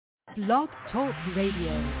Blog Talk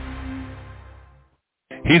Radio.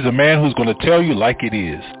 He's a man who's going to tell you like it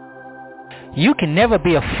is. You can never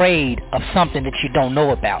be afraid of something that you don't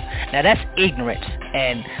know about. Now that's ignorance,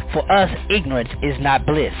 and for us, ignorance is not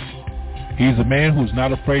bliss. He's a man who's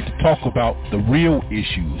not afraid to talk about the real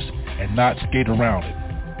issues and not skate around it.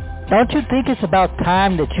 Don't you think it's about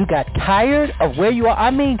time that you got tired of where you are? I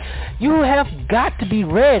mean, you have got to be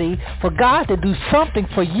ready for God to do something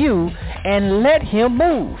for you and let him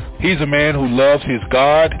move. He's a man who loves his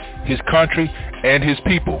God, his country, and his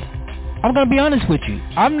people. I'm going to be honest with you.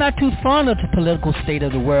 I'm not too fond of the political state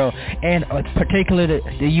of the world, and particularly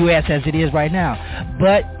the U.S. as it is right now.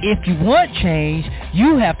 But if you want change,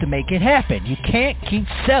 you have to make it happen. You can't keep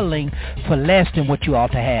settling for less than what you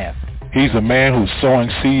ought to have. He's a man who's sowing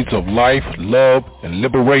seeds of life, love, and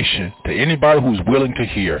liberation to anybody who's willing to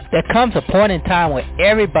hear. There comes a point in time where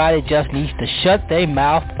everybody just needs to shut their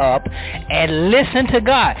mouth up and listen to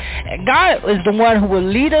God. And God is the one who will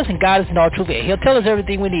lead us, and God is in all truth. He'll tell us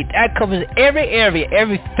everything we need. That covers every area,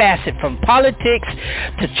 every facet, from politics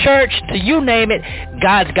to church to you name it.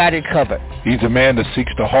 God's got it covered. He's a man that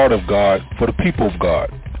seeks the heart of God for the people of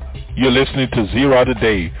God. You're listening to Zero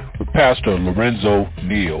Today with Pastor Lorenzo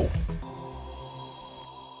Neal.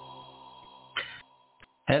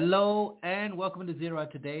 Hello and welcome to Zero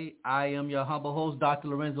Today. I am your humble host, Dr.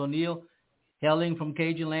 Lorenzo Neal, hailing from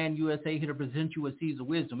Cajun Land, USA, here to present you with seeds of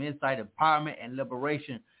wisdom, insight, empowerment, and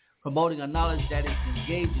liberation, promoting a knowledge that is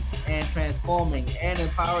engaging and transforming and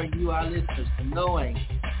empowering you, our listeners, to knowing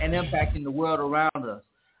and impacting the world around us.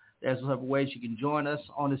 There's several ways you can join us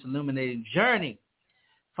on this illuminating journey.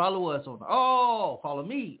 Follow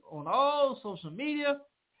me on all social media.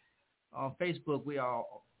 On Facebook, we are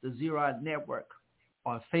the Zero Network.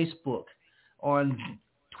 On Facebook, on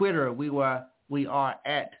Twitter, we are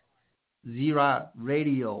at Zero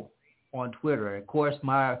Radio on Twitter. Of course,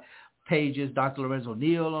 my page is Dr. Lorenzo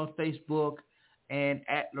Neal on Facebook and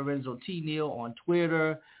at Lorenzo T. Neal on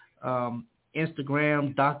Twitter.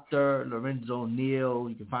 Instagram, Dr. Lorenzo Neal.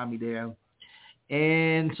 You can find me there.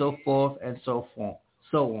 And so forth and so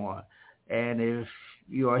on. And if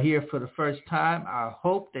you are here for the first time, I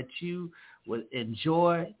hope that you will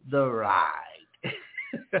enjoy the ride.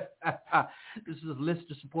 This is a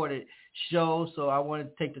listener-supported show, so I wanted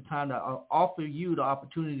to take the time to offer you the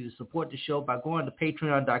opportunity to support the show by going to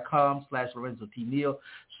patreon.com/Lorenzo T. Neal.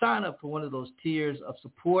 Sign up for one of those tiers of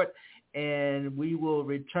support, and we will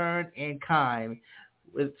return in kind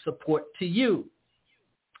with support to you.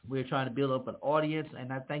 We're trying to build up an audience,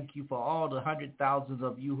 and I thank you for all the hundred thousands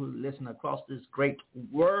of you who listen across this great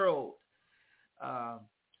world.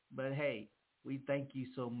 But, hey, we thank you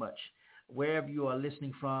so much. Wherever you are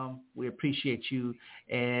listening from, we appreciate you.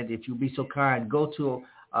 And if you'll be so kind, go to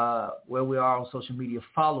where we are on social media.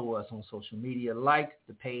 Follow us on social media. Like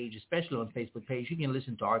the page, especially on the Facebook page. You can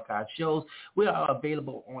listen to archive shows. We are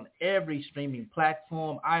available on every streaming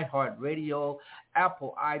platform, iHeartRadio,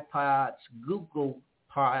 Apple iPods, Google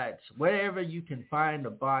Pods, wherever you can find a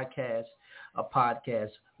podcast,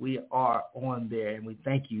 we are on there. And we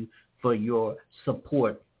thank you for your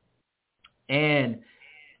support. And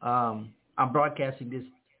I'm broadcasting this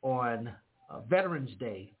on Veterans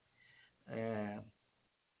Day,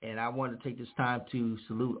 and I want to take this time to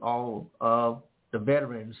salute all of the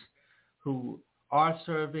veterans who are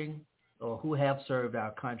serving or who have served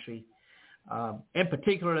our country, in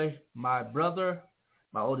particular my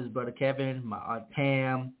oldest brother Kevin, my Aunt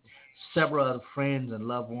Pam, several other friends and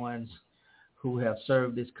loved ones who have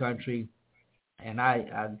served this country, and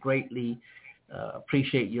I greatly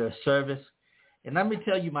appreciate your service. And let me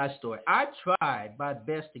tell you my story. I tried my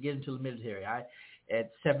best to get into the military. At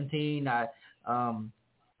 17, I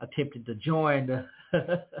attempted to join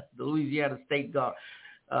the Louisiana State Guard,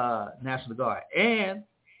 National Guard, and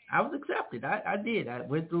I was accepted. I did. I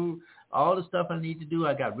went through all the stuff I needed to do.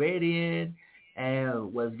 I got read in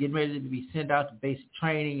and was getting ready to be sent out to basic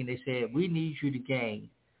training, and they said, we need you to gain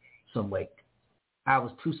some weight. I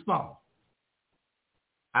was too small,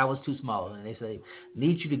 and they said,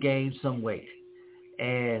 need you to gain some weight.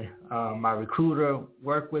 And my recruiter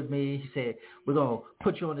worked with me. He said, we're going to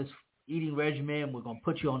put you on this eating regimen. We're going to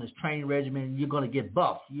put you on this training regimen. You're going to get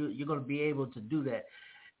buff. You're going to be able to do that.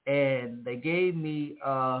 And they gave me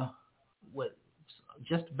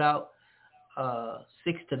just about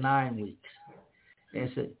 6 to 9 weeks. And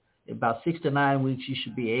said, about 6 to 9 weeks, we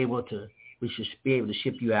should be able to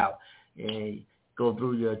ship you out and go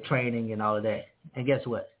through your training and all of that. And guess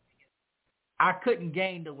what? I couldn't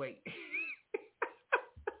gain the weight.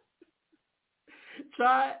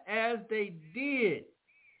 Try as they did.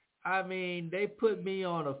 I mean, they put me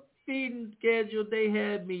on a feeding schedule. They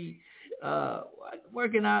had me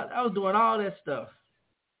working out. I was doing all that stuff.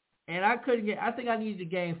 And I think I needed to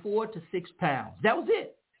gain 4 to 6 pounds. That was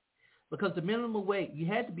it. Because the minimum weight, you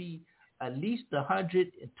had to be at least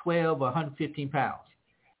 112 or 115 pounds.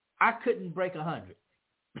 I couldn't break 100.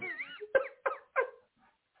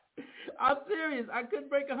 I'm serious. I couldn't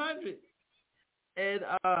break 100. And,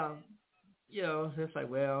 it's like,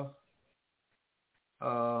 well,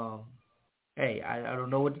 hey, I don't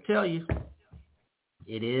know what to tell you.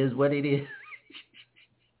 It is what it is.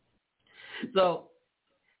 So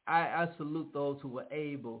I salute those who were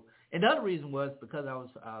able. And the other reason was because I was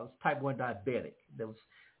type 1 diabetic. That was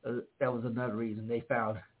another reason. We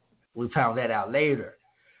found that out later.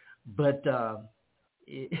 But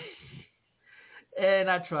and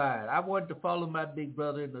I tried. I wanted to follow my big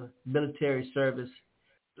brother in the military service.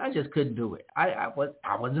 I just couldn't do it. I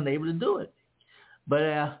wasn't able to do it.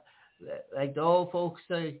 But like the old folks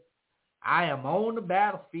say, I am on the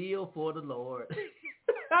battlefield for the Lord.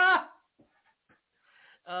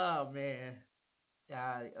 Oh man.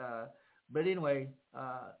 But anyway,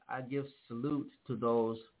 I give salute to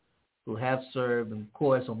those who have served. And of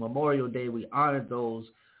course, on Memorial Day, we honor those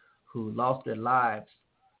who lost their lives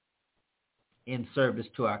in service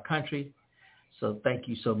to our country. So thank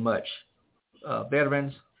you so much,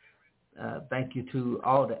 veterans. Thank you to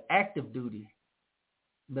all the active duty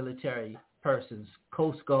military persons,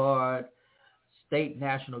 Coast Guard, State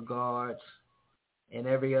National Guards, and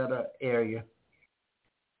every other area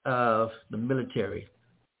of the military.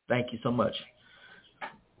 Thank you so much.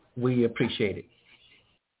 We appreciate it.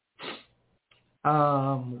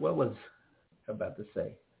 What was I about to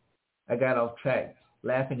say? I got off track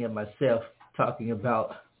laughing at myself talking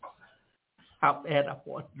about how bad I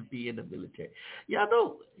wanted to be in the military. Y'all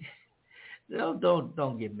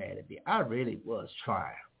don't get mad at me. I really was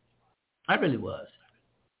trying. I really was.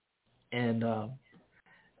 And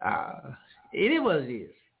it is what it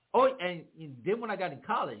is. Oh, and then when I got in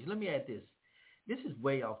college, let me add this. This is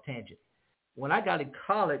way off tangent. When I got in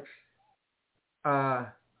college, the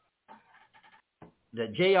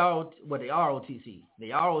ROTC,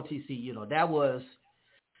 that was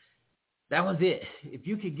it. If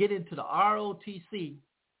you could get into the ROTC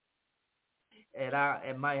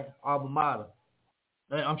at my alma mater,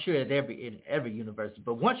 I'm sure at every university,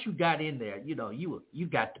 but once you got in there, you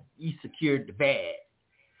secured the bag.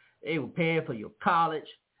 They were paying for your college.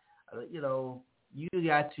 You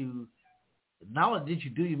got to. Not only did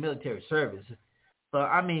you do your military service, but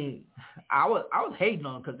I mean, I was hating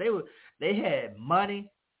on them because they had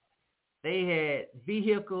money, they had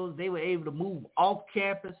vehicles, they were able to move off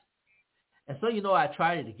campus, and so I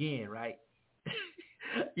tried it again, right?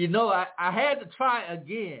 I had to try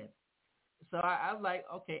again, so I was like,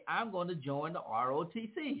 okay, I'm going to join the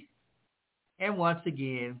ROTC, and once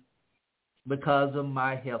again, because of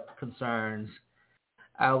my health concerns,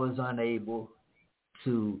 I was unable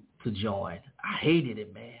to join. I hated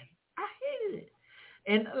it, man. I hated it.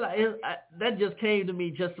 And that just came to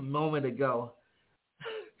me just a moment ago.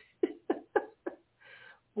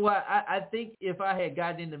 Well, I think if I had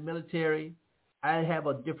gotten in the military, I'd have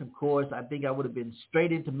a different course. I think I would have been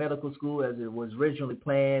straight into medical school as it was originally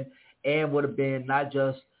planned, and would have been not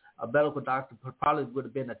just a medical doctor, but probably would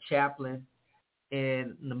have been a chaplain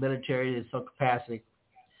in the military in some capacity.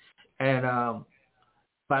 And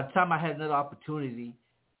by the time I had another opportunity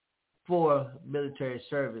for military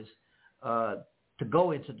service to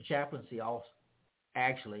go into the chaplaincy, also,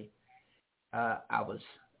 actually, I was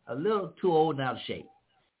a little too old and out of shape.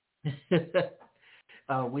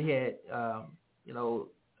 We had, our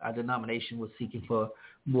denomination was seeking for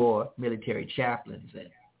more military chaplains, and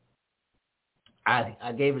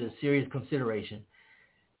I gave it a serious consideration.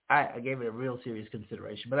 I gave it a real serious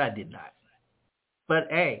consideration, but I did not. But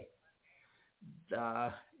hey,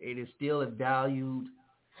 it is still a valued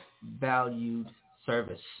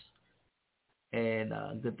service and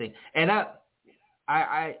a good thing. And I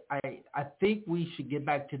think we should get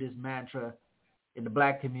back to this mantra in the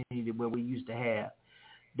black community where we used to have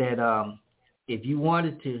that if you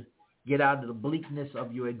wanted to get out of the bleakness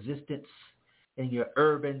of your existence in your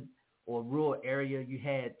urban or rural area, you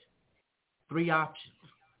had 3 options.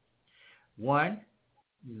 One,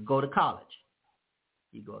 you can go to college.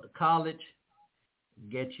 You go to college,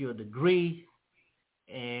 get you a degree,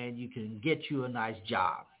 and you can get you a nice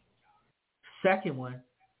job. Second one,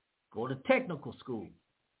 go to technical school.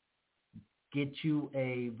 Get you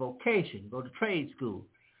a vocation. Go to trade school.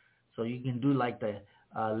 So you can do like the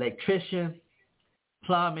electrician,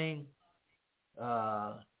 plumbing,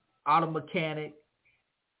 auto mechanic,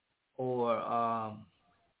 or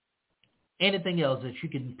anything else that you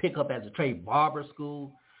can pick up as a trade. Barber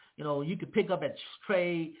school. You could pick up a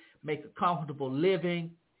trade, make a comfortable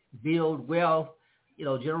living, build wealth,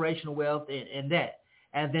 generational wealth, and that.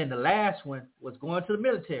 And then the last one was going to the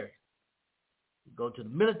military. You go to the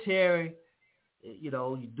military, you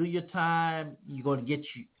do your time. You're going to get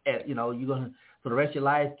you're going to, for the rest of your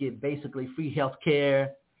life, get basically free health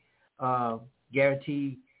care,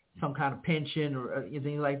 guarantee some kind of pension or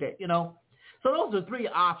anything like that, So those are three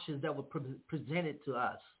options that were presented to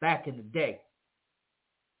us back in the day.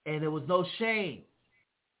 And there was no shame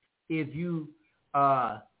if you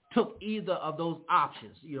took either of those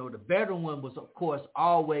options. The better one was, of course,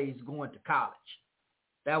 always going to college.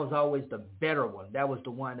 That was always the better one. That was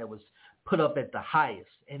the one that was put up at the highest.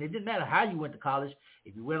 And it didn't matter how you went to college,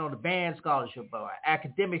 if you went on a band scholarship or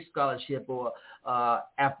academic scholarship or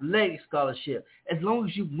athletic scholarship, as long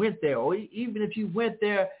as you went there, or even if you went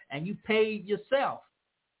there and you paid yourself,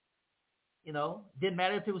 didn't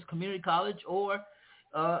matter if it was community college or,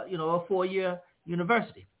 a 4-year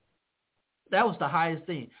university. That was the highest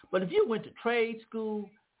thing. But if you went to trade school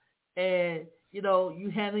and,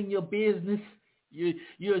 you handling your business,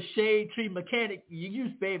 you're a shade tree mechanic. You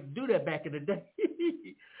used to be able to do that back in the day.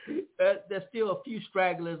 There's still a few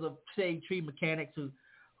stragglers of shade tree mechanics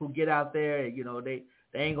who get out there and, they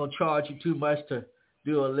ain't going to charge you too much to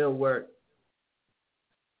do a little work.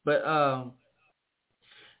 But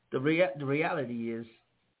the reality is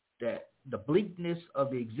that the bleakness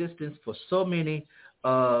of the existence for so many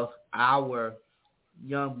of our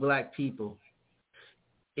young black people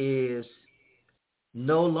is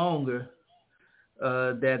no longer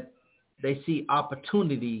that they see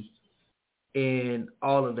opportunity in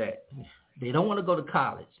all of that. They don't want to go to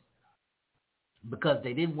college because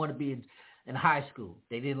they didn't want to be in high school.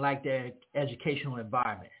 They didn't like their educational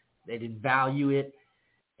environment. They didn't value it,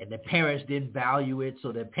 and their parents didn't value it,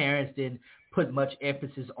 so their parents didn't put much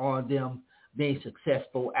emphasis on them being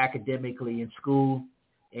successful academically in school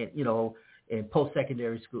and, in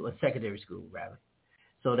post-secondary school, or secondary school, rather.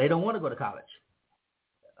 So they don't want to go to college.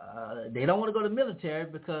 They don't want to go to the military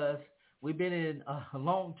because we've been in a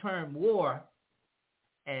long-term war,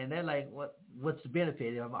 and they're like, what's the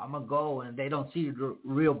benefit? I'm going to go, and they don't see the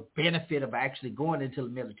real benefit of actually going into the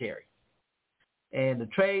military. And the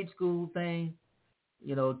trade school thing,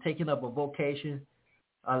 taking up a vocation,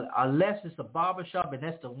 unless it's a barbershop, and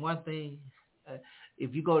that's the one thing.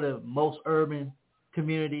 If you go to most urban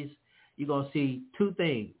communities, you're going to see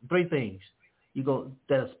three things.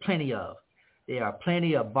 There's plenty of. There are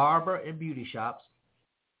plenty of barber and beauty shops.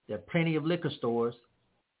 There are plenty of liquor stores,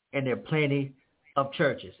 and there are plenty of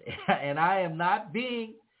churches. And I am not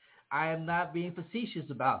being facetious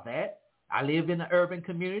about that. I live in an urban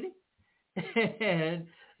community, and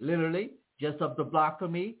literally just up the block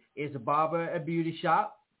from me is a barber and beauty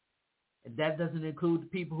shop. And that doesn't include the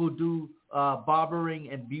people who do barbering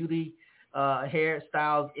and beauty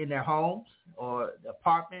hairstyles in their homes or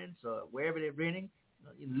apartments or wherever they're renting,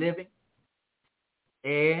 living.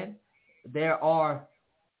 And there are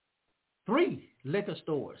 3 liquor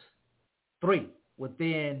stores, 3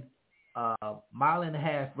 within a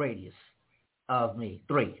 1.5-mile radius of me,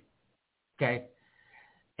 3. Okay.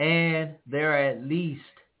 And there are at least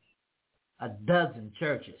a dozen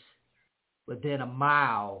churches within a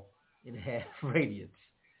 1.5-mile radius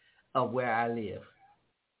of where I live.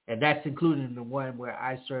 And that's including the one where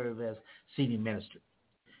I serve as senior minister.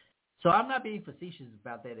 So I'm not being facetious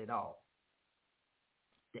about that at all.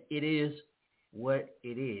 It is what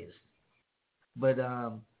it is. But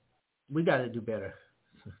we got to do better.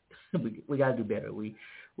 we got to do better.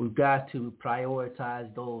 We've got to prioritize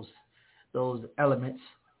those elements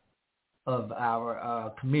of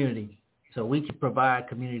our community, so we can provide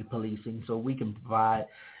community policing, so we can provide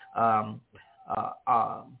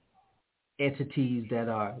entities that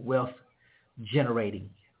are wealth generating,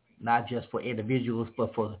 not just for individuals,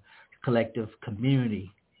 but for the collective community,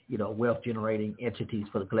 wealth generating entities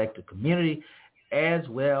for the collective community, as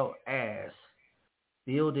well as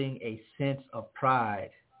building a sense of pride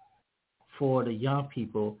for the young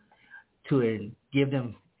people to give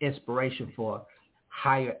them inspiration for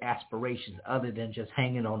higher aspirations other than just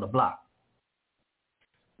hanging on the block.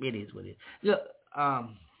 It is what it is. Look, I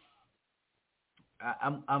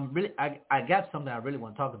got something I really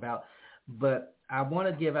want to talk about, but I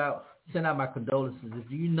want to send out my condolences. If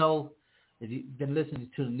you've been listening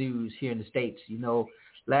to the news here in the States,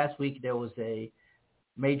 last week there was a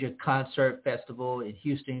major concert festival in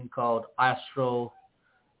Houston called Astro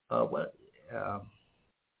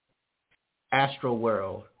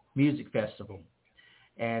World Music Festival,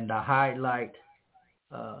 and the highlight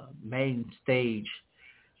main stage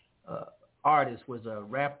artist was a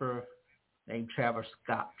rapper named Travis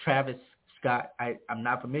Scott. I'm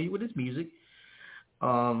not familiar with his music,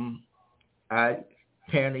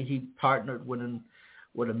 Apparently he partnered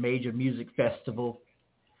with a major music festival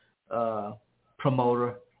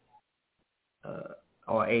promoter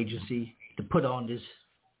or agency to put on this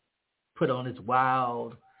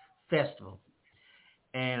wild festival.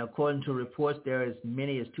 And according to reports, there are as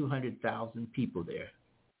many as 200,000 people there.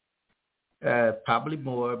 Probably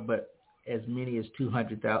more, but as many as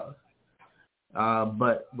 200,000.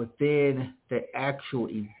 But within the actual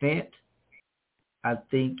event, I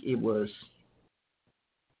think it was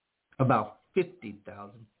about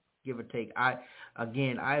 50,000, give or take. I've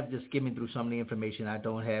just skimming through some of the information. I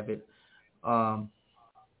don't have it.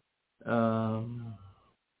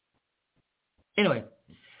 Anyway,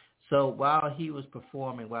 so while he was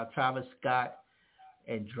performing, while Travis Scott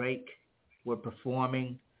and Drake were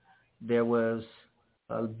performing, there was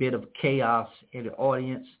a bit of chaos in the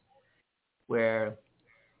audience where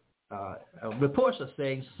reports are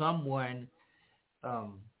saying someone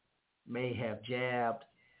may have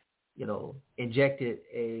injected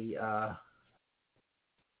a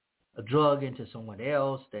drug into someone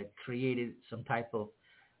else that created some type of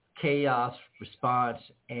chaos response,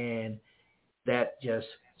 and that just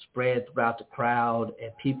spread throughout the crowd,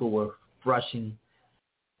 and people were crushing,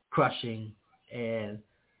 and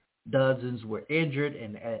dozens were injured,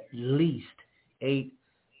 and at least 8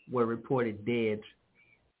 were reported dead.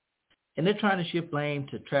 And they're trying to shift blame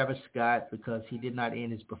to Travis Scott because he did not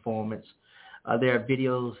end his performance. There are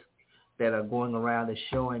videos that are going around that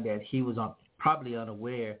showing that he was probably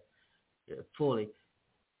unaware fully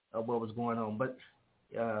of what was going on, but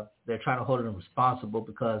they're trying to hold him responsible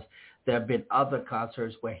because there have been other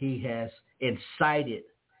concerts where he has incited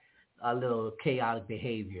a little chaotic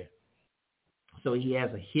behavior. So he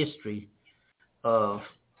has a history of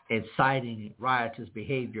inciting riotous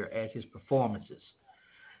behavior at his performances.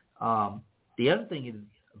 The other thing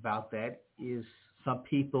about that is some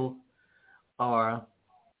people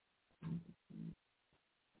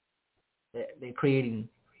they're creating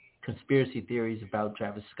conspiracy theories about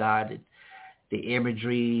Travis Scott and the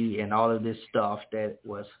imagery and all of this stuff that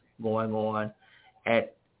was going on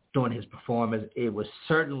during his performance. It was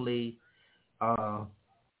certainly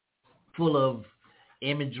full of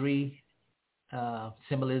imagery,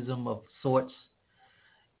 symbolism of sorts.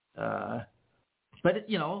 But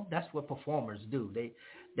that's what performers do.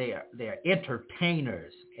 They are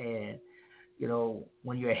entertainers, and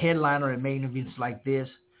when you're a headliner in main events like this,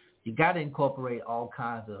 you got to incorporate all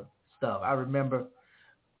kinds of stuff. I remember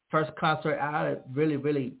first concert I really,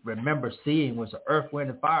 really remember seeing was an Earth,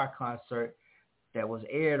 Wind & Fire concert that was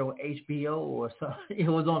aired on HBO or something. It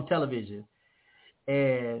was on television,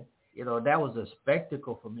 and that was a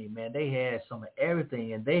spectacle for me, man. They had some of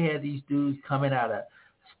everything, and they had these dudes coming out of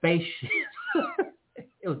spaceships.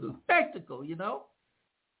 It was a spectacle,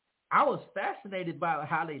 I was fascinated by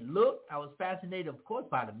how they looked. I was fascinated, of course,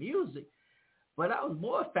 by the music, but I was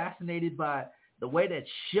more fascinated by the way that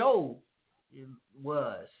show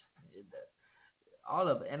was. All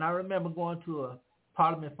of it. And I remember going to a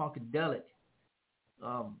Parliament Funkadelic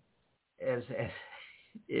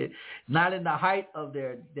not in the height of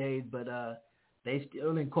their days, but they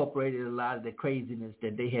still incorporated a lot of the craziness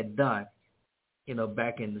that they had done,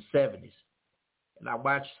 back in the 70s. And I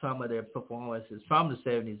watched some of their performances from the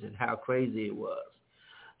 70s and how crazy it was.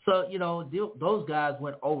 So, those guys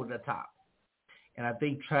went over the top. And I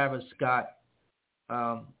think Travis Scott,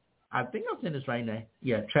 I think I'm saying this right now.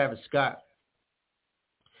 Yeah, Travis Scott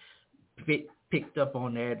picked up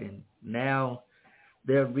on that, and now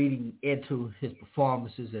they're reading into his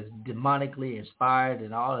performances as demonically inspired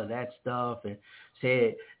and all of that stuff, and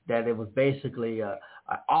said that it was basically an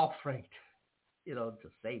offering, to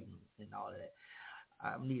Satan and all of that.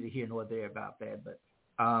 I'm neither here nor there about that, but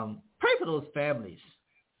pray for those families.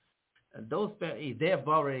 They have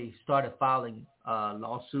already started filing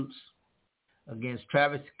lawsuits against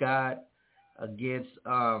Travis Scott, against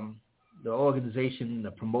the organization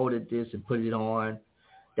that promoted this and put it on,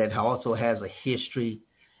 that also has a history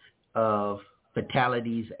of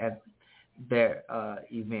fatalities at their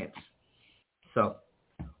events. So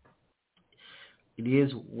it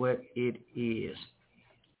is what it is.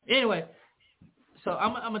 Anyway, so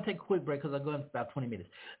I'm going to take a quick break because I'm going about 20 minutes.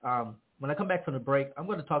 When I come back from the break, I'm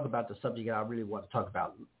going to talk about the subject I really want to talk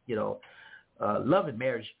about, love and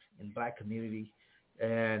marriage in the Black community,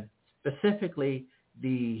 and specifically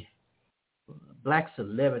the Black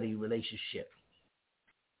celebrity relationship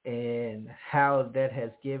and how that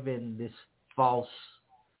has given this false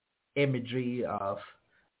imagery of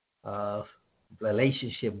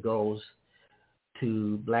relationship goals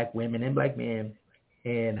to Black women and Black men,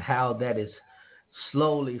 and how that is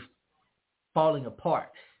slowly falling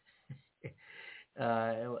apart.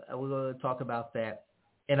 We're going to talk about that.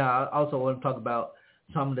 And I also want to talk about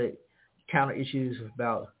some of the counter issues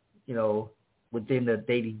about, within the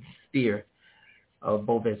dating sphere of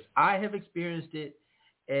both as I have experienced it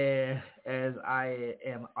and as I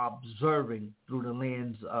am observing through the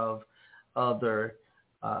lens of other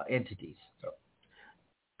entities. So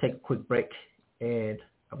take a quick break, and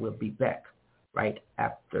I will be back right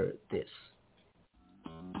after this.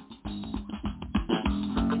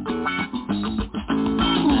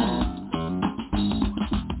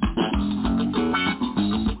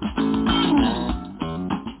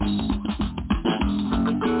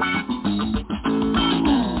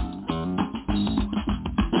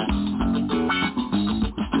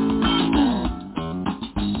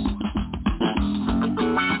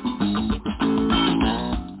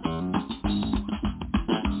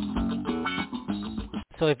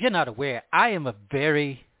 So if you're not aware, I am a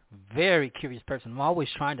very, very curious person. I'm always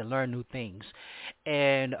trying to learn new things.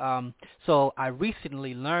 And so I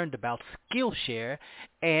recently learned about Skillshare,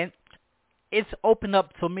 and it's opened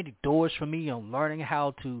up so many doors for me on learning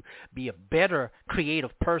how to be a better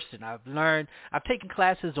creative person. I've taken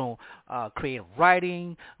classes on creative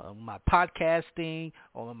writing, my podcasting,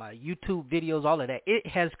 on my YouTube videos, all of that. It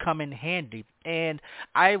has come in handy. And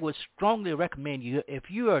I would strongly recommend you,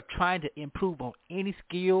 if you are trying to improve on any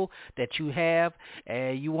skill that you have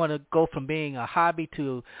and you want to go from being a hobby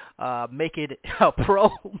to make it a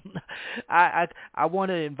pro, I want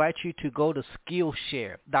to invite you to go to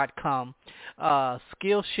Skillshare.com.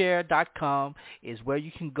 Skillshare.com is where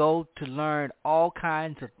you can go to learn all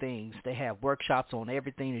kinds of things. They have workshops on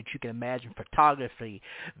everything that you can imagine: photography,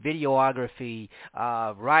 videography,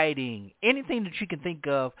 writing, anything that you can think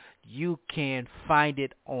of. You can find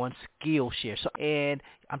it on Skillshare. So, and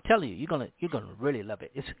I'm telling you, you're gonna really love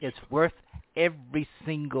it. It's worth every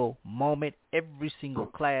single moment, every single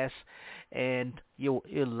class, and you'll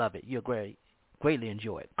love it. You'll greatly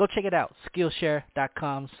enjoy it. Go check it out.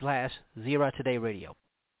 Skillshare.com/ZeroTodayRadio.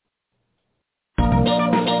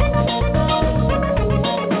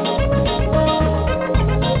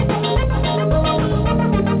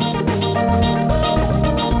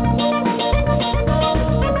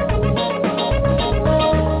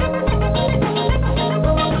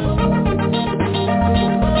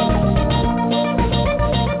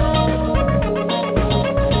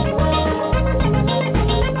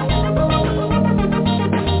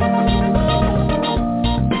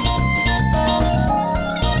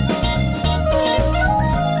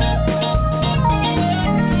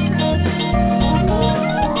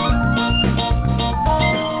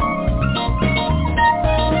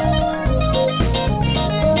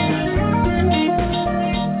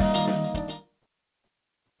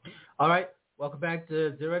 All right, welcome back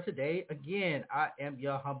to Zero Today. Again, I am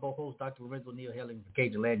your humble host, Dr. Lorenzo Neal, hailing from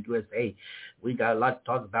Cajun Land, USA. We got a lot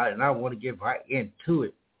to talk about, and I want to get right into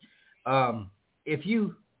it. If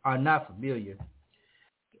you are not familiar,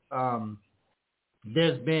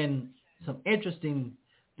 there's been some interesting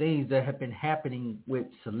things that have been happening with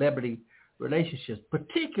celebrity relationships,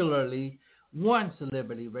 particularly one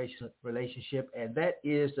celebrity relationship, and that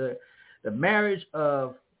is the marriage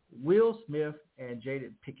of Will Smith and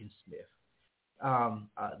Jada Pinkett Smith.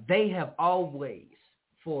 They have always,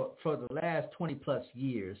 for the last 20 plus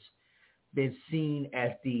years, been seen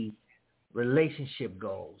as the relationship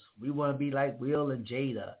goals. We want to be like Will and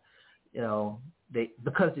Jada,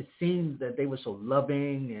 because it seems that they were so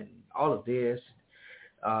loving and all of this.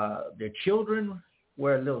 Their children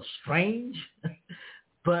were a little strange,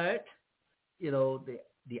 but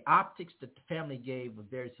the optics that the family gave was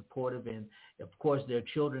very supportive, and of course their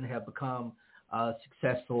children have become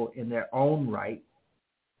successful in their own right,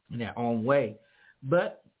 in their own way.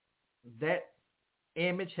 But that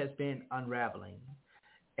image has been unraveling.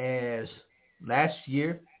 As last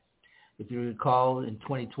year, if you recall, in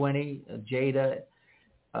 2020, Jada,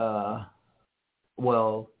 we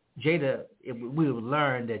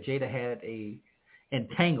learned that Jada had a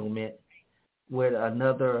entanglement with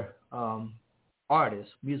another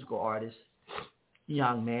musical artist,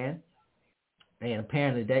 young man, and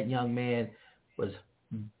apparently that young man was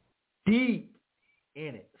deep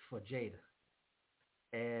in it for Jada,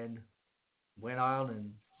 and went on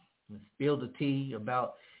and spilled the tea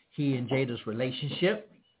about he and Jada's relationship,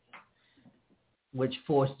 which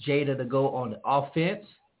forced Jada to go on the offense,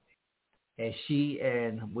 as she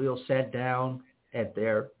and Will sat down at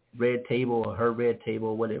their red table or her red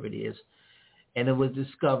table, whatever it is, and it was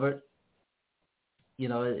discovered.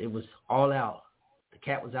 It was all out. The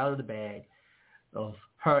cat was out of the bag of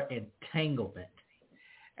her entanglement.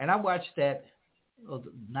 And I watched that,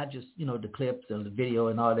 not just, the clips and the video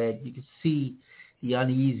and all that. You could see the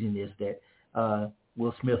uneasiness that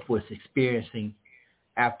Will Smith was experiencing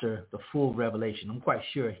after the full revelation. I'm quite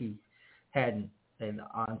sure he hadn't an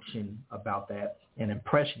unction about that, an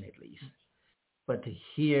impression at least. But to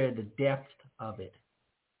hear the depth of it,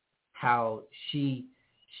 how she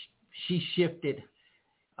shifted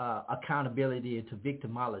accountability into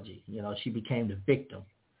victimology. She became the victim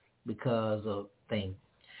because of things.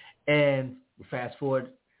 And fast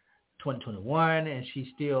forward 2021, and she's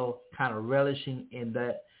still kind of relishing in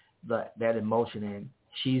that emotion. And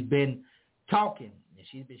she's been talking and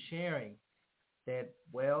she's been sharing that,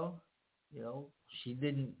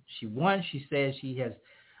 she said she has,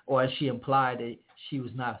 or she implied that she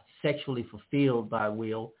was not sexually fulfilled by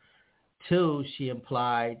Will. 2, she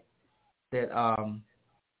implied that,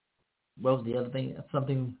 what was the other thing?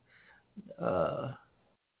 Something, that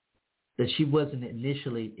she wasn't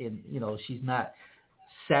initially she's not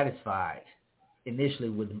satisfied initially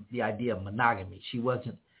with the idea of monogamy.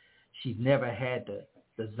 She's never had the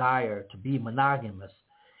desire to be monogamous.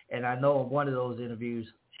 And I know in one of those interviews,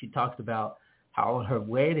 she talked about how on her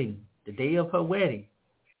wedding, the day of her wedding,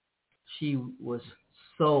 she was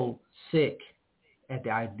so sick at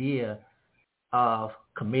the idea of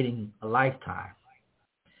committing a lifetime.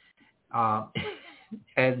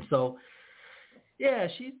 And so, yeah,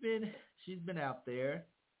 she's been out there,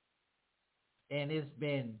 and it's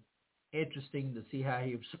been interesting to see how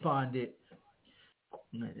he responded.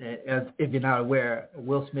 As if you're not aware,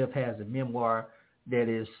 Will Smith has a memoir that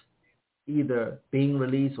is either being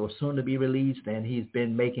released or soon to be released, and he's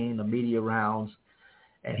been making the media rounds,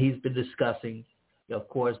 and he's been discussing. Of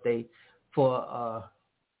course, for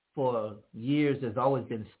years there's always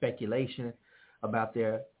been speculation about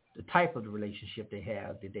the type of the relationship they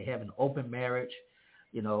have. Did they have an open marriage?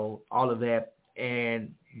 All of that.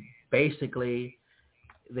 And basically,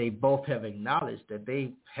 they both have acknowledged that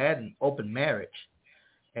they had an open marriage,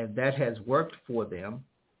 and that has worked for them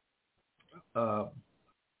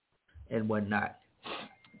and whatnot.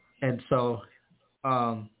 And so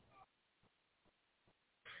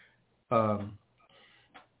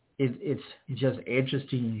it's just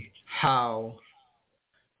interesting how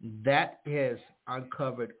that has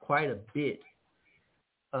uncovered quite a bit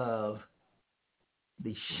of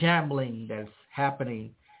the shambling that's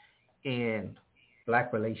happening in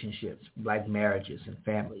black relationships, black marriages and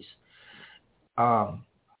families.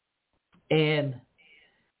 And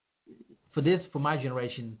for my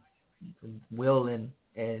generation, Will and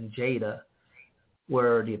Jada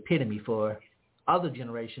were the epitome. For other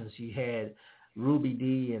generations, you had Ruby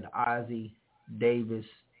Dee and Ozzie Davis,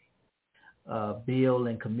 Bill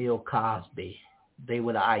and Camille Cosby. They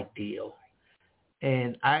were the ideal.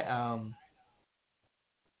 And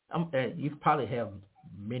you probably have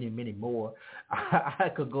many, many more. I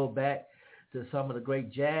could go back to some of the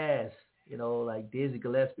great jazz, like Dizzy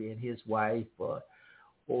Gillespie and his wife, or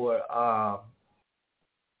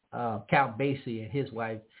Count Basie and his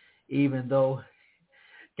wife, even though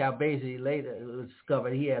Count Basie later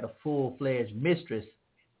discovered he had a full-fledged mistress.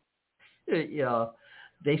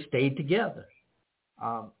 They stayed together.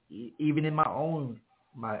 Even in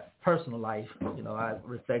my personal life, I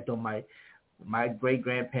reflect on my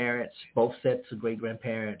great-grandparents, both sets of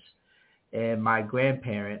great-grandparents, and my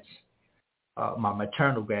grandparents, my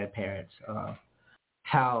maternal grandparents,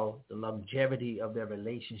 how the longevity of their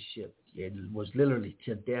relationship, it was literally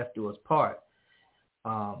till death do us part.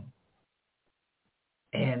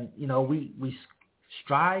 And, we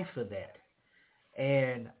strive for that.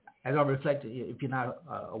 And as I reflect, if you're not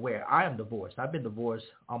aware, I am divorced. I've been divorced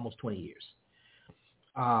almost 20 years.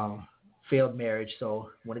 Failed marriage.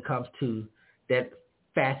 So when it comes to that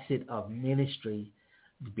facet of ministry,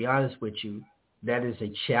 to be honest with you, that is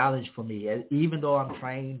a challenge for me. Even though I'm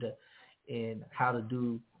trained in how to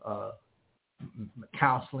do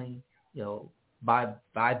counseling, by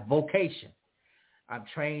vocation, I'm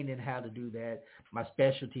trained in how to do that. My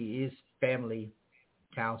specialty is family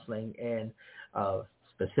counseling and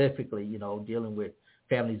specifically, dealing with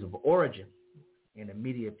families of origin and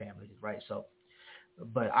immediate families, right? So,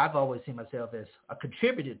 but I've always seen myself as a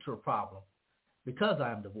contributor to a problem because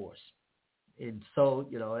I am divorced. And so,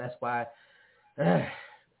 that's why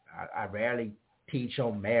I rarely teach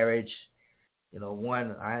on marriage.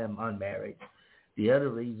 One, I am unmarried. The other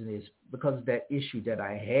reason is because of that issue that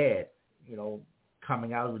I had,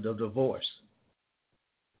 coming out of the divorce.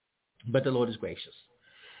 But the Lord is gracious.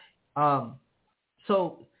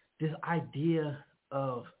 So this idea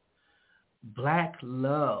of black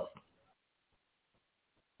love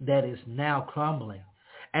that is now crumbling.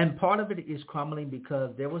 And part of it is crumbling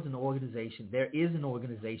because there is an organization that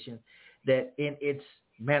in its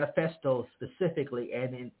manifesto specifically,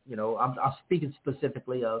 and I'm speaking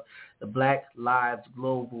specifically of the Black Lives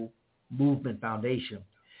Global Movement Foundation.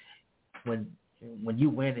 When you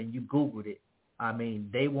went and you Googled it, I mean,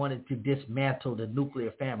 they wanted to dismantle the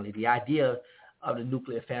nuclear family, the idea of the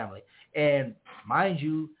nuclear family. And mind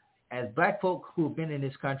you, as black folk who have been in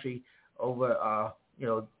this country over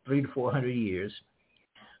 300 to 400 years,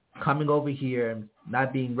 coming over here and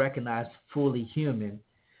not being recognized fully human,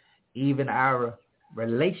 even our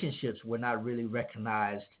relationships were not really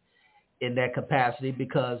recognized in that capacity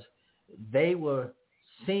because they were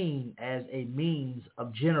seen as a means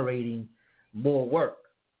of generating more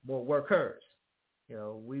workers.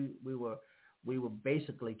 We were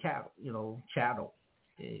basically chattel.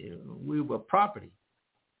 We were property.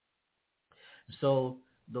 So,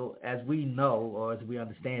 as we know, or as we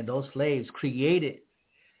understand, those slaves created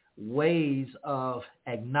ways of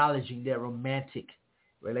acknowledging their romantic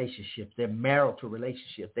relationships, their marital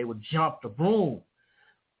relationships. They would jump the broom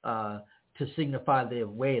to signify their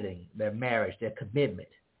wedding, their marriage, their commitment.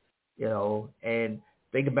 And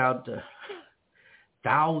think about the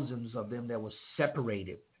thousands of them that were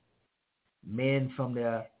separated, men from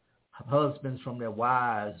their husbands from their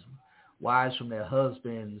wives, wives from their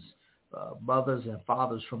husbands, mothers and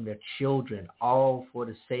fathers from their children, all for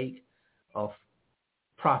the sake of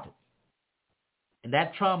profit. And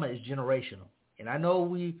that trauma is generational. And I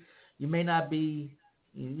know you may not be,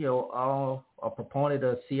 all a proponent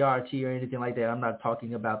of CRT or anything like that. I'm not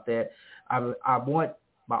talking about that. I want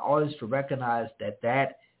my audience to recognize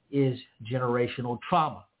that is generational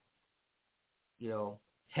trauma.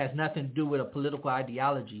 Has nothing to do with a political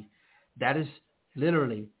ideology. That is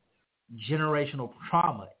literally generational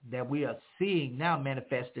trauma that we are seeing now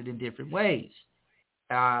manifested in different ways.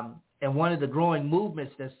 And one of the growing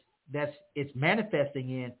movements that's it's manifesting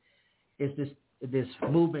in is this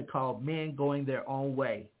movement called Men Going Their Own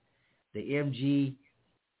Way, the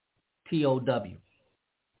MGTOW.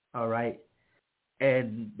 All right.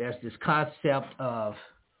 And there's this concept of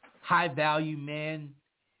high value men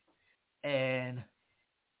and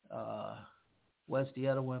what's the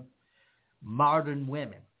other one? Modern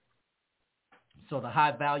women. So the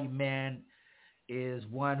high value man is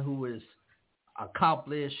one who is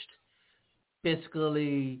accomplished,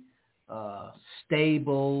 fiscally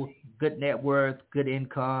stable, good net worth, good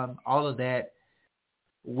income, all of that,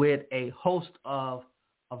 with a host of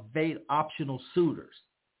optional suitors,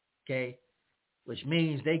 okay, which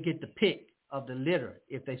means they get the pick of the litter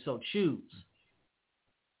if they so choose,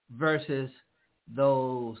 versus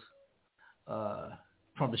those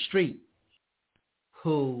from the street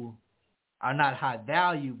who are not high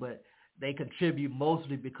value, but they contribute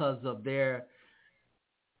mostly because of their,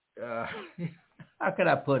 how can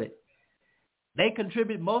I put it? They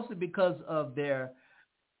contribute mostly because of their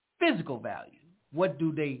physical value. What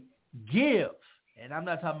do they give? And I'm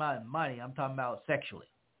not talking about money. I'm talking about sexually.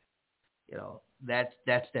 That's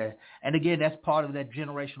their, and again, that's part of that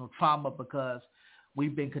generational trauma because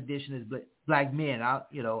we've been conditioned as black men.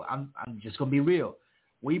 I'm just gonna be real.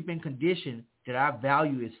 We've been conditioned that our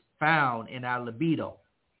value is found in our libido.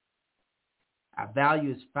 Our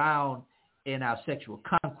value is found in our sexual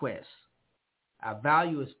conquest. Our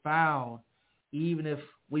value is found even if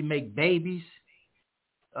we make babies.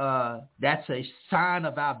 That's a sign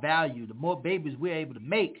of our value. The more babies we're able to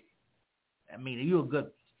make, I mean, you're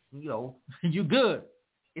good. You're good.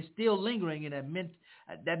 It's still lingering in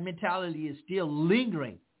that mentality is still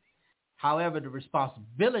lingering. However, the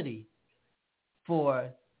responsibility for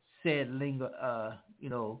said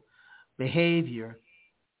behavior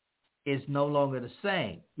is no longer the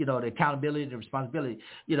same. The accountability, the responsibility.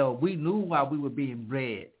 We knew why we were being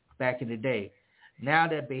bred back in the day. Now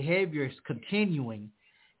that behavior is continuing,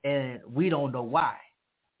 and we don't know why.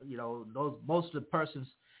 Most of the persons,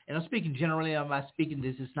 and I'm speaking generally, I'm not speaking,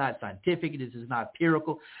 this is not scientific, this is not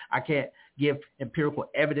empirical. I can't give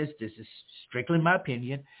empirical evidence. This is strictly my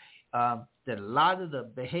opinion, that a lot of the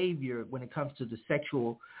behavior when it comes to the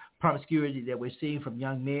sexual promiscuity that we're seeing from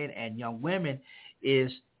young men and young women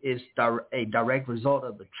is a direct result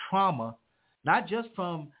of the trauma, not just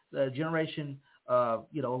from the generation,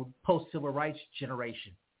 post-civil rights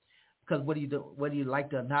generation. Because whether you like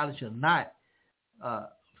to acknowledge it or not,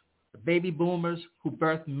 the baby boomers who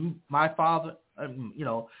birthed my father,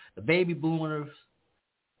 the baby boomers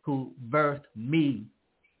who birthed me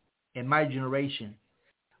in my generation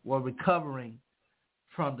were recovering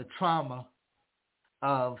from the trauma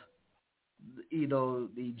of,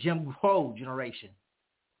 the Jim Crow generation,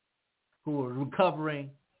 who were recovering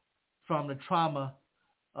from the trauma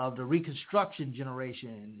of the Reconstruction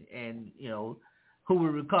generation, and, who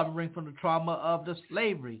were recovering from the trauma of the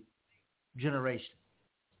slavery generation.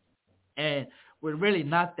 And we're really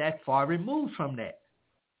not that far removed from that.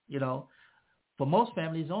 You know, for most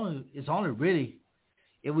families, it's only really,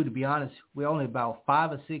 if we to be honest, we're only about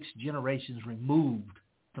 5 or 6 generations removed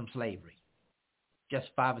from slavery. Just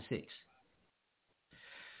 5 or 6.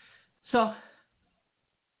 So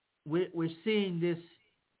we're seeing this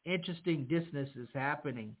interesting dissonance is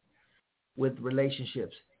happening with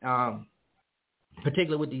relationships,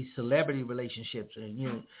 particularly with these celebrity relationships. And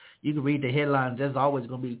you can read the headlines. There's always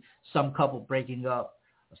going to be some couple breaking up,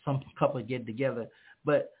 or some couple getting together.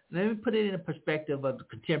 But let me put it in the perspective of the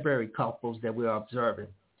contemporary couples that we're observing.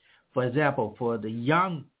 For example, for the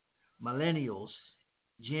young millennials,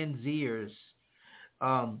 Gen Zers,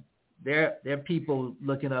 they're people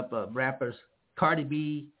looking up rappers Cardi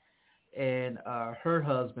B and her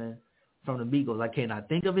husband from the Migos. I cannot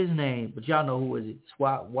think of his name, but y'all know who it is.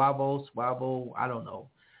 Swavo, I don't know.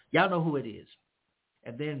 Y'all know who it is.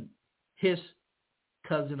 And then his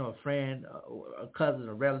cousin or friend, or a cousin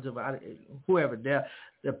or relative, whoever,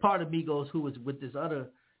 they're part of Migos, who was with this other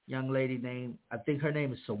young lady named, I think her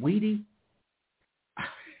name is Saweetie.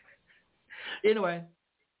 Anyway,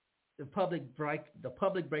 the public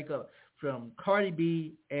breakup from Cardi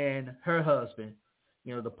B and her husband,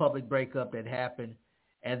 the public breakup that happened,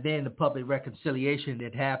 and then the public reconciliation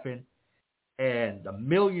that happened, and the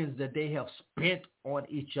millions that they have spent on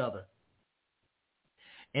each other.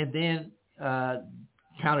 And then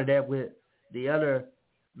counter that with the other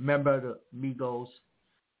member of the Migos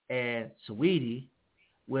and Saweetie,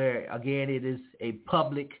 where, again, it is a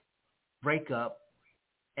public breakup,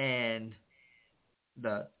 and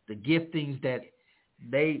the giftings that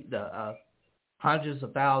the hundreds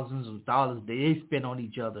of thousands of dollars they spent on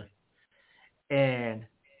each other. And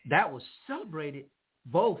that was celebrated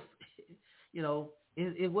both,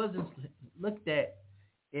 it wasn't looked at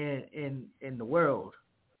in the world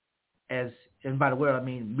as, and by the world I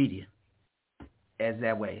mean media, as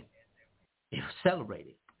that way. It was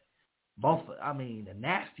celebrated. Both,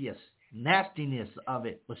 the nastiness of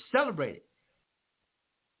it was celebrated.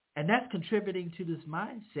 And that's contributing to this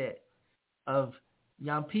mindset of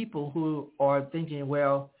young people who are thinking,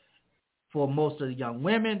 well, for most of the young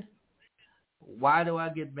women, why do I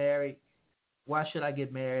get married? Why should I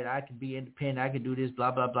get married? I can be independent. I can do this,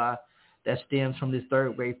 blah, blah, blah. That stems from this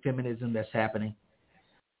third-wave feminism that's happening.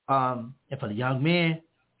 And for the young men,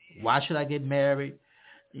 why should I get married?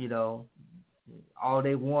 All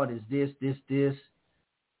they want is this, this, this.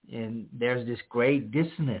 And there's this great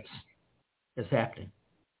dissonance that's happening.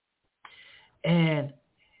 And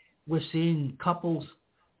we're seeing couples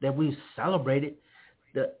that we've celebrated,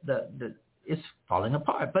 it's falling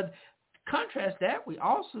apart. But contrast that, we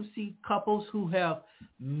also see couples who have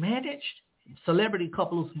managed, celebrity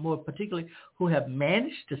couples more particularly, who have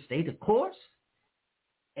managed to stay the course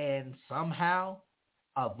and somehow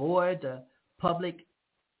avoid the public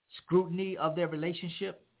scrutiny of their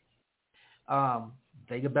relationship.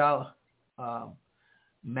 Think about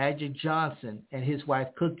Magic Johnson and his wife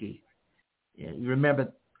Cookie. You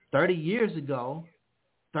remember 30 years ago,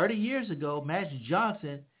 Magic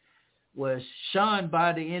Johnson was shunned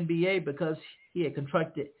by the NBA because he had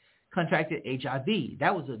contracted HIV.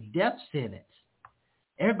 That was a death sentence.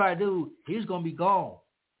 Everybody knew he was going to be gone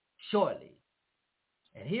shortly.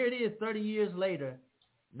 And here it is 30 years later.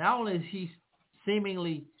 Not only is he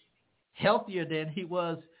seemingly healthier than he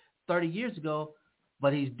was 30 years ago,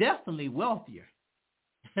 but he's definitely wealthier.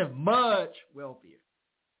 Much wealthier.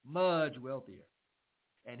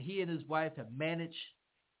 And he and his wife have managed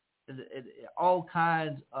all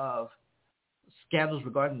kinds of scandals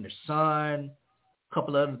regarding their son, a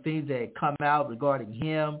couple of other things that had come out regarding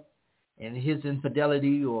him and his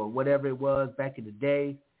infidelity or whatever it was back in the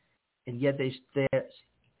day, and yet they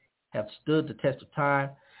have stood the test of time.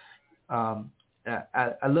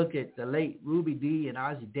 I look at the late Ruby Dee and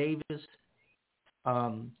Ozzie Davis.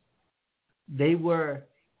 They were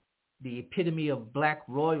the epitome of black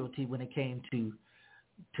royalty when it came to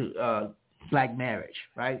black marriage,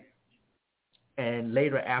 right? And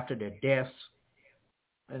later, after their deaths,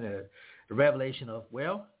 and the revelation of,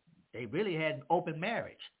 well, they really had an open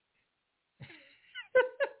marriage.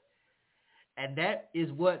 And that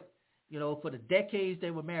is what, for the decades they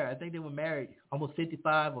were married. I think they were married almost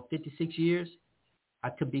 55 or 56 years. I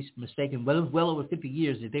could be mistaken, but it was well over 50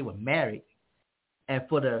 years that they were married. And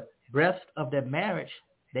for the rest of their marriage,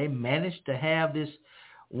 they managed to have this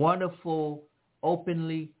wonderful,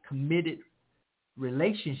 openly committed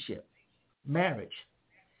relationship, marriage.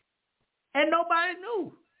 And nobody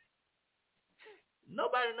knew.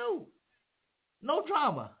 No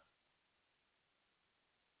drama.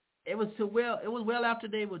 It was well after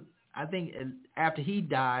they would, I think after he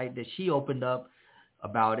died, that she opened up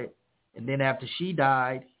about it. And then after she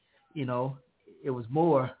died, it was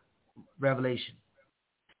more revelation.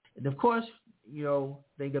 And of course,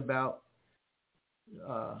 think about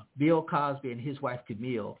Bill Cosby and his wife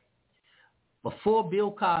Camille. Before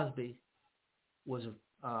Bill Cosby was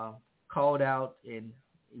called out and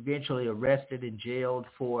eventually arrested and jailed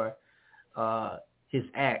for his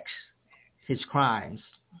acts, his crimes,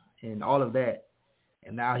 and all of that,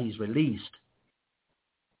 and now he's released,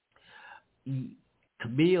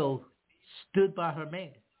 Camille stood by her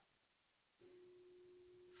man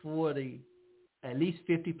for the at least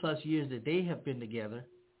 50 plus years that they have been together.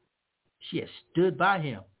 She has stood by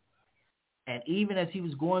him. And even as he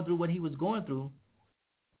was going through what he was going through,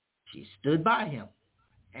 she stood by him.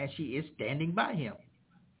 And she is standing by him.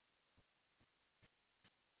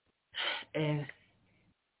 And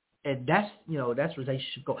that's, that's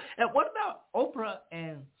relationship goal. And what about Oprah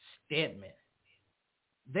and Stedman?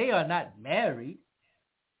 They are not married,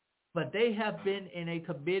 but they have been in a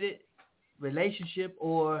committed relationship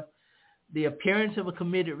or the appearance of a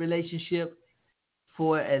committed relationship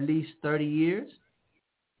for at least 30 years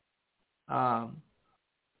or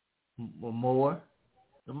more.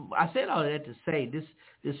 I said all that to say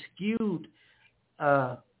this skewed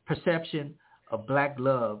perception of black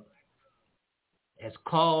love has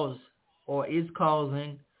caused or is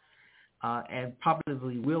causing and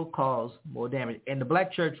probably will cause more damage. And the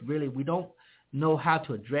black church, really, we don't know how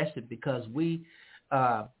to address it because we've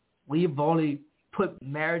only put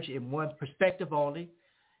marriage in one perspective only,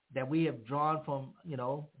 that we have drawn from,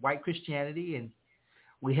 white Christianity, and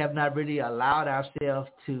we have not really allowed ourselves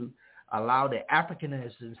to allow the African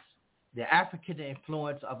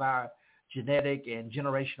influence of our genetic and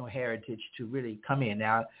generational heritage to really come in.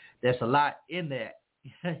 Now, there's a lot in that.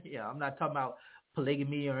 I'm not talking about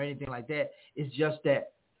polygamy or anything like that. It's just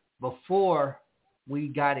that before we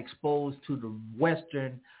got exposed to the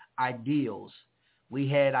Western ideals, we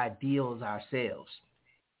had ideals ourselves,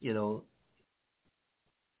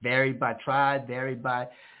 varied by tribe, varied by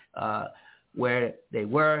where they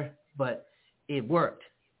were, but it worked.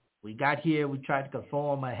 We got here, we tried to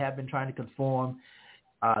conform, I have been trying to conform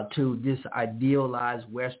to this idealized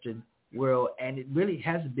Western world, and it really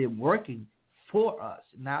hasn't been working for us.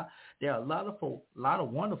 Now, there are a lot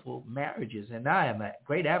of wonderful marriages, and I am a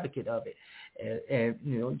great advocate of it,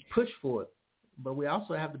 and push for it. But we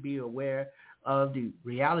also have to be aware of the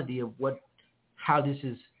reality of how that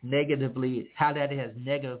has negatively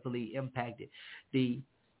impacted the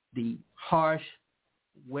harsh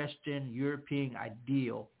Western European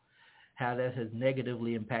ideal, how that has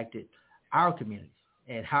negatively impacted our community.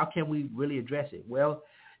 And how can we really address it? Well,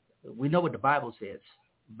 we know what the Bible says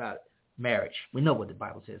about marriage. We know what the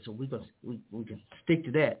Bible says, so we can stick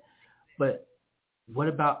to that. But what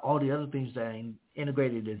about all the other things that are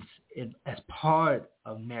integrated in as part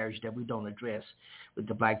of marriage that we don't address with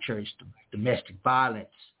the black church, domestic violence,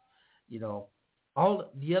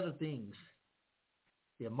 all the other things,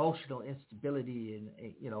 the emotional instability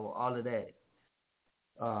and all of that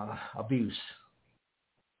abuse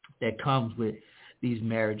that comes with these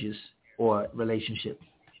marriages or relationships,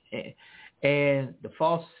 and the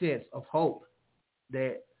false sense of hope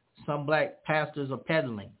that some black pastors are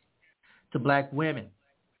peddling to black women,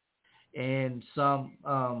 and some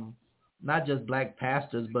not just black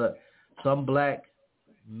pastors, but some black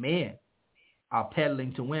men are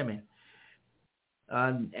peddling to women,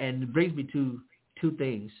 and it brings me to two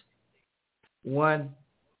things. One,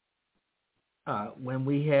 when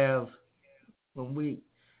we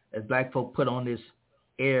as black folk put on this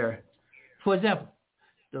air, for example,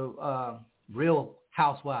 the Real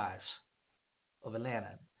Housewives of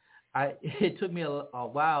Atlanta. It took me a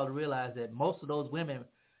while to realize that most of those women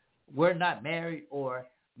were not married or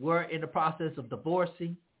were in the process of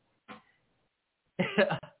divorcing,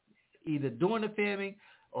 either during the filming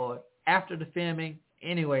or after the filming.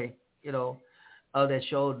 Anyway, of that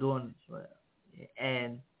show doing,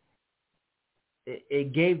 and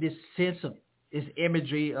it gave this sense of this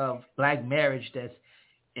imagery of black marriage that's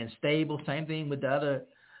unstable. Same thing with the other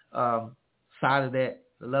side of that,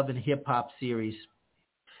 the Love and Hip Hop series.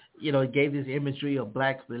 It gave this imagery of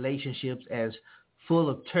black relationships as full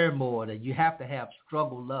of turmoil, that you have to have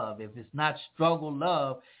struggle love. If it's not struggle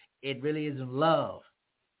love, it really isn't love.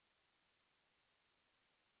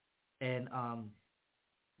 And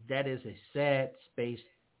that is a sad space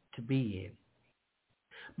to be in.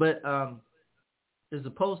 But there's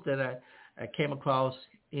a post that I came across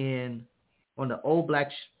on the Old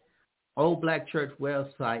Black Church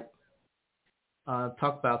website,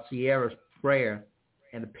 talk about Sierra's prayer,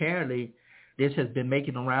 and apparently this has been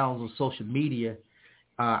making the rounds on social media.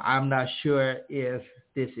 I'm not sure if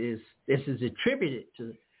this is attributed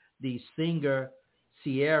to the singer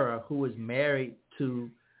Sierra, who is married to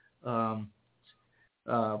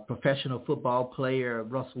professional football player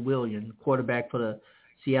Russell Wilson, quarterback for the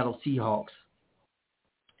Seattle Seahawks.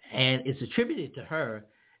 And it's attributed to her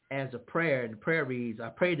as a prayer. And the prayer reads, I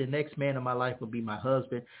pray the next man in my life will be my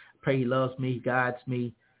husband. I pray he loves me, guides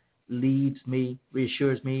me, leads me,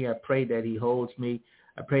 reassures me. I pray that he holds me.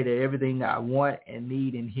 I pray that everything I want and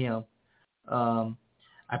need in him,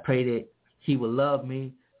 I pray that he will love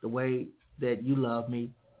me the way that you love me.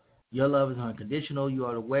 Your love is unconditional. You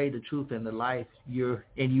are the way, the truth, and the life. In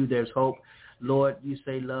you there's hope. Lord, you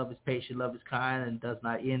say love is patient, love is kind, and does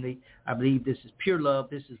not envy. I believe this is pure love.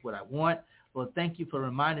 This is what I want. Lord, thank you for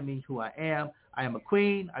reminding me who I am. I am a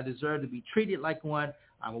queen. I deserve to be treated like one.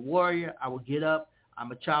 I'm a warrior. I will get up.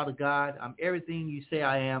 I'm a child of God. I'm everything you say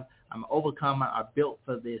I am. I'm an overcomer. I'm built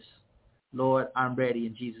for this. Lord, I'm ready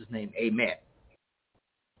in Jesus' name. Amen.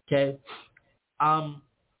 Okay.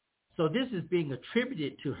 So this is being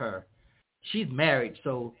attributed to her. She's married,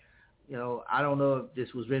 so, I don't know if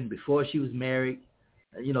this was written before she was married.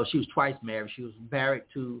 She was twice married. She was married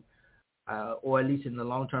to, or at least in a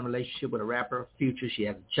long-term relationship with a rapper, Future. She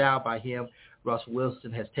has a child by him. Russell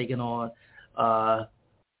Wilson has taken on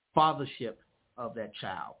fathership of that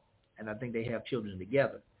child, and I think they have children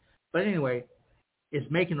together. But anyway, it's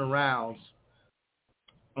making the rounds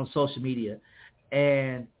on social media,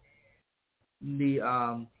 and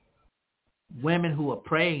the women who are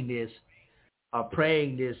praying this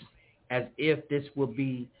as if this will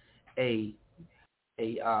be a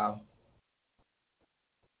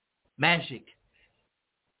magic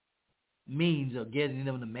means of getting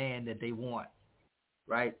them the man that they want,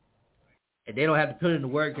 right? And they don't have to put in the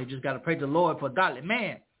work. They just got to pray to the Lord for a godly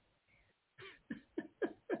man.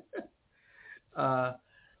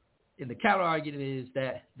 And the counter argument is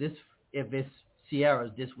that if it's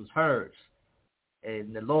Sierra's, this was hers.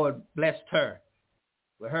 And the Lord blessed her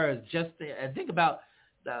with hers. And think about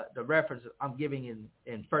the reference I'm giving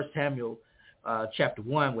in 1 Samuel chapter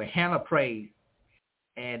 1, where Hannah prayed,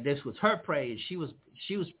 and this was her prayer. She was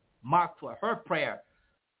marked for her prayer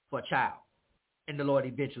for a child, and the Lord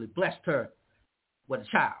eventually blessed her with a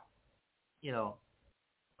child.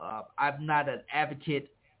 I'm not an advocate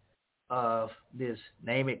of this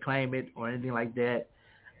name it, claim it, or anything like that.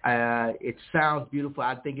 It sounds beautiful.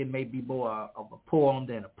 I think it may be more of a poem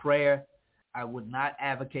than a prayer. I would not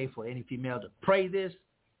advocate for any female to pray this.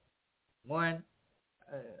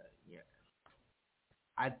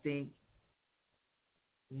 I think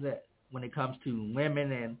that when it comes to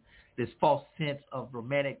women and this false sense of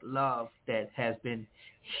romantic love that has been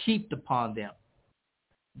heaped upon them,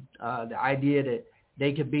 the idea that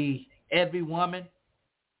they could be every woman,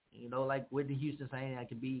 like Whitney Houston saying, I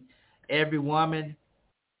could be every woman,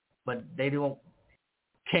 but they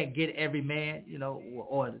can't get every man,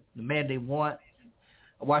 or the man they want.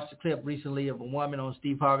 I watched a clip recently of a woman on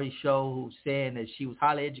Steve Harvey's show who's saying that she was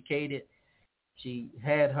highly educated. She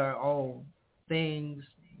had her own things,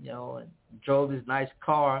 and drove this nice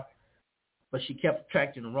car, but she kept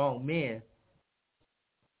attracting the wrong men.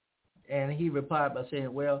 And he replied by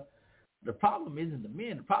saying, well, the problem isn't the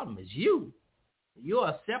men, the problem is you. You're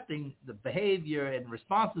accepting the behavior and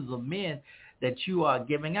responses of men that you are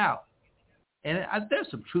giving out. And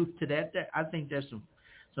there's some truth to that. I think there's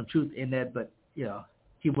some truth in that, but,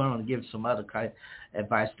 he went on to give some other kind of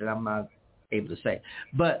advice that I'm not able to say.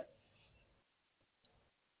 But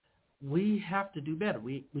we have to do better.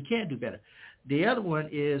 We can do better. The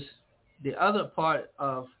other part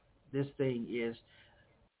of this thing is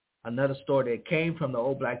another story that came from the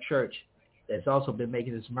old black church that's also been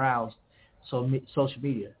making its rounds on social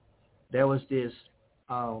media. There was this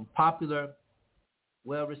popular,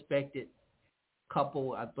 well-respected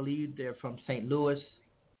couple. I believe they're from St. Louis.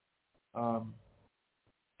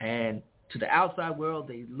 And to the outside world,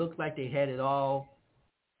 they looked like they had it all.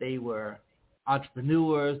 They were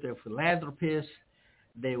entrepreneurs. They were philanthropists.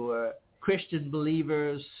 They were Christian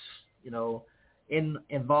believers,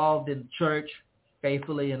 involved in the church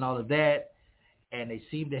faithfully and all of that. And they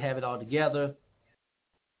seemed to have it all together.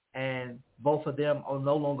 And both of them are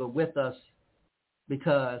no longer with us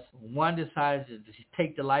because one decided to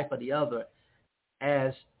take the life of the other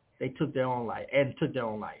as they took their own life.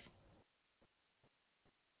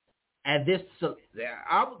 And this,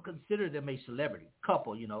 I would consider them a celebrity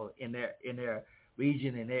couple, in their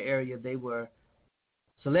region, in their area. They were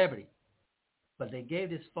celebrity. But they gave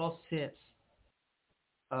this false sense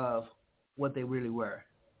of what they really were.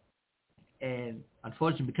 And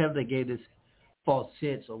unfortunately, because they gave this false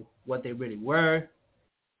sense of what they really were,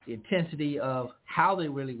 the intensity of how they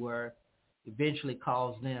really were eventually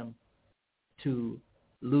caused them to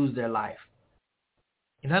lose their life.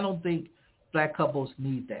 And I don't think black couples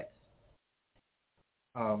need that.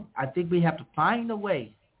 I think we have to find a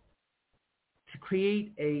way to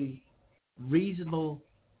create a reasonable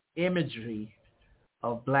imagery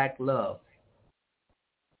of black love.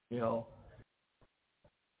 You know,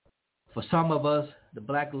 for some of us, the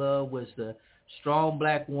black love was the strong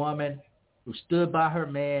black woman who stood by her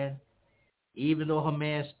man, even though her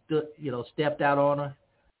man stepped out on her.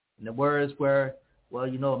 And the words were, well,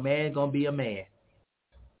 a man gonna be a man.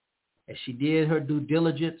 And she did her due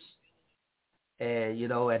diligence. And,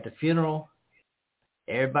 at the funeral,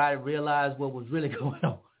 everybody realized what was really going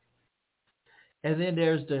on. And then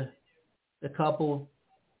there's the couple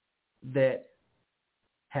that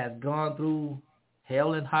has gone through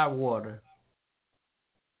hell and high water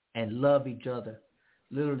and love each other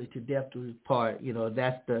literally to death do us part.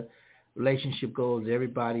 That's the relationship goals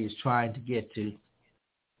everybody is trying to get to.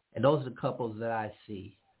 And those are the couples that I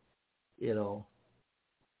see. Those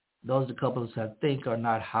are the couples I think are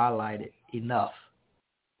not highlighted enough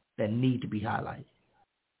that need to be highlighted.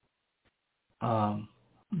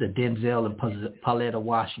 The Denzel and Pauletta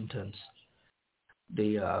Washingtons,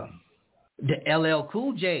 the LL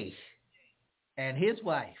Cool J and his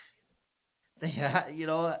wife. Think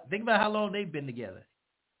about how long they've been together.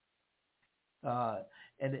 And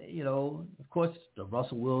of course, the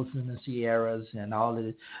Russell Wilson and Sierras and all of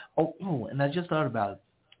it. Oh, and I just thought about it.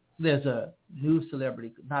 There's a new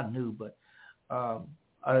celebrity, not new, but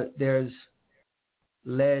there's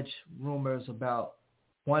alleged rumors about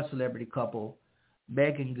one celebrity couple,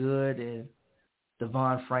 Megan Good and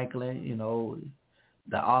Devon Franklin.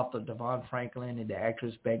 The author Devon Franklin and the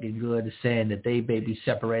actress Megan Good is saying that they may be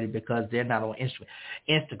separated because they're not on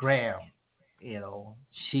Instagram.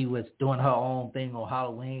 She was doing her own thing on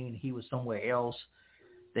Halloween. He was somewhere else.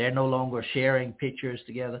 They're no longer sharing pictures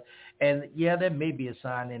together. And, yeah, that may be a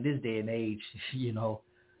sign in this day and age,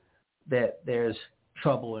 that there's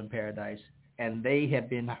trouble in paradise. And they have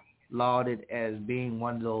been lauded as being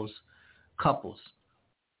one of those couples.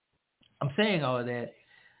 I'm saying all of that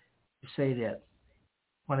to say that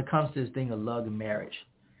when it comes to this thing of love and marriage,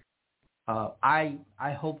 I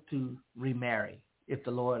hope to remarry if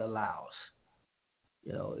the Lord allows,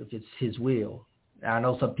 if it's his will. Now, I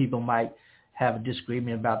know some people might have a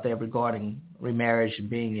disagreement about that regarding remarriage and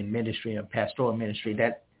being in ministry and pastoral ministry.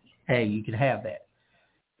 That, hey, you can have that.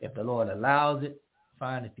 If the Lord allows it,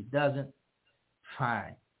 fine. If he doesn't,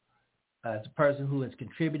 fine. As a person who has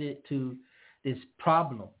contributed to this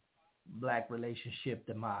problem, black relationship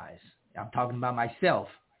demise, I'm talking about myself.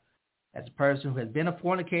 As a person who has been a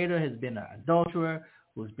fornicator, has been an adulterer,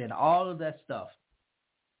 who's been all of that stuff,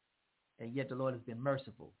 and yet the Lord has been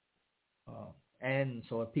merciful. And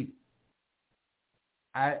so have people.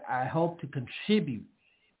 I hope to contribute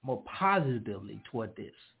more positively toward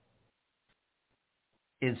this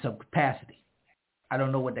in some capacity. I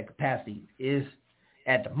don't know what that capacity is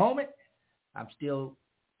at the moment. I'm still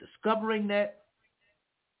discovering that.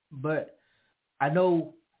 But I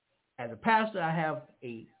know as a pastor, I have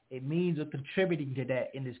a means of contributing to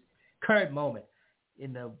that in this current moment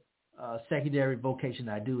in the secondary vocation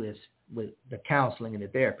I do is with the counseling and the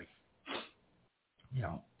therapy.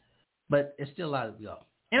 But it's still a lot to go.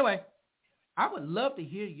 Anyway, I would love to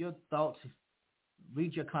hear your thoughts,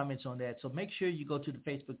 read your comments on that. So make sure you go to the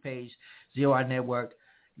Facebook page, ZOR Network,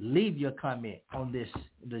 leave your comment on this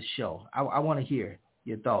show. I want to hear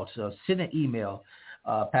your thoughts. So send an email,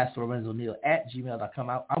 Pastor Lorenzo Neal @gmail.com.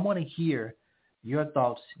 I want to hear your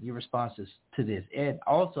thoughts, your responses to this. And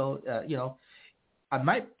also, I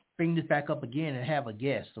might bring this back up again and have a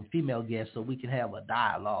guest, some female guest, so we can have a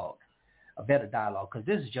dialogue, a better dialogue, because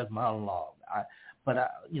this is just monologue.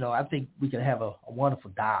 I think we can have a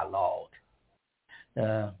wonderful dialogue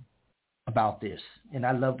about this. And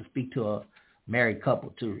I'd love to speak to a married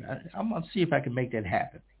couple, too. I'm going to see if I can make that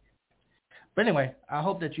happen. But anyway, I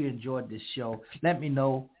hope that you enjoyed this show. Let me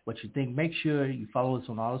know what you think. Make sure you follow us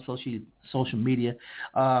on all the social media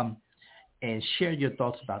and share your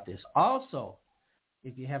thoughts about this. Also,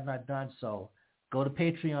 if you have not done so, go to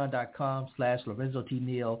patreon.com/Lorenzo T.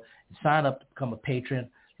 Neal and sign up to become a patron.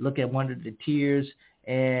 Look at one of the tiers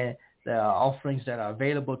and the offerings that are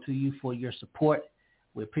available to you for your support.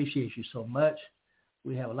 We appreciate you so much.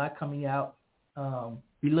 We have a lot coming out.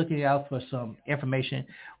 Be looking out for some information.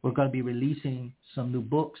 We're going to be releasing some new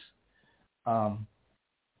books. At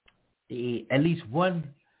least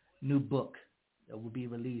one new book that will be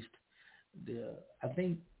released. I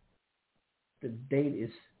think the date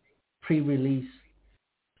is pre-release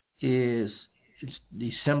is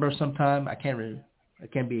December sometime. I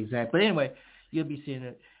can't be exact. But anyway, you'll be seeing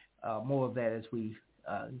it, more of that as we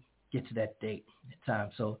get to that date and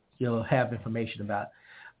time. So you'll have information about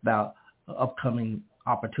about upcoming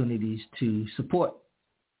opportunities to support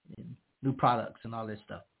new products and all that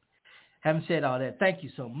stuff. Having said all that, thank you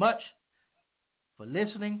so much for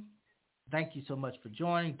listening. Thank you so much for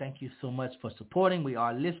joining. Thank you so much for supporting. We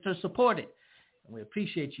are listener supported, and we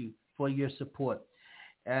appreciate you for your support.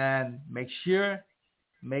 And make sure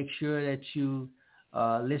that you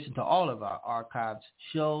listen to all of our archived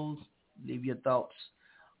shows. Leave your thoughts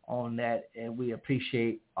on that, and we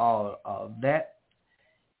appreciate all of that.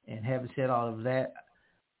 And having said all of that,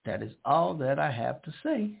 that is all that I have to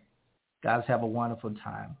say. Guys, have a wonderful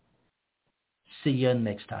time. See you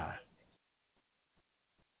next time.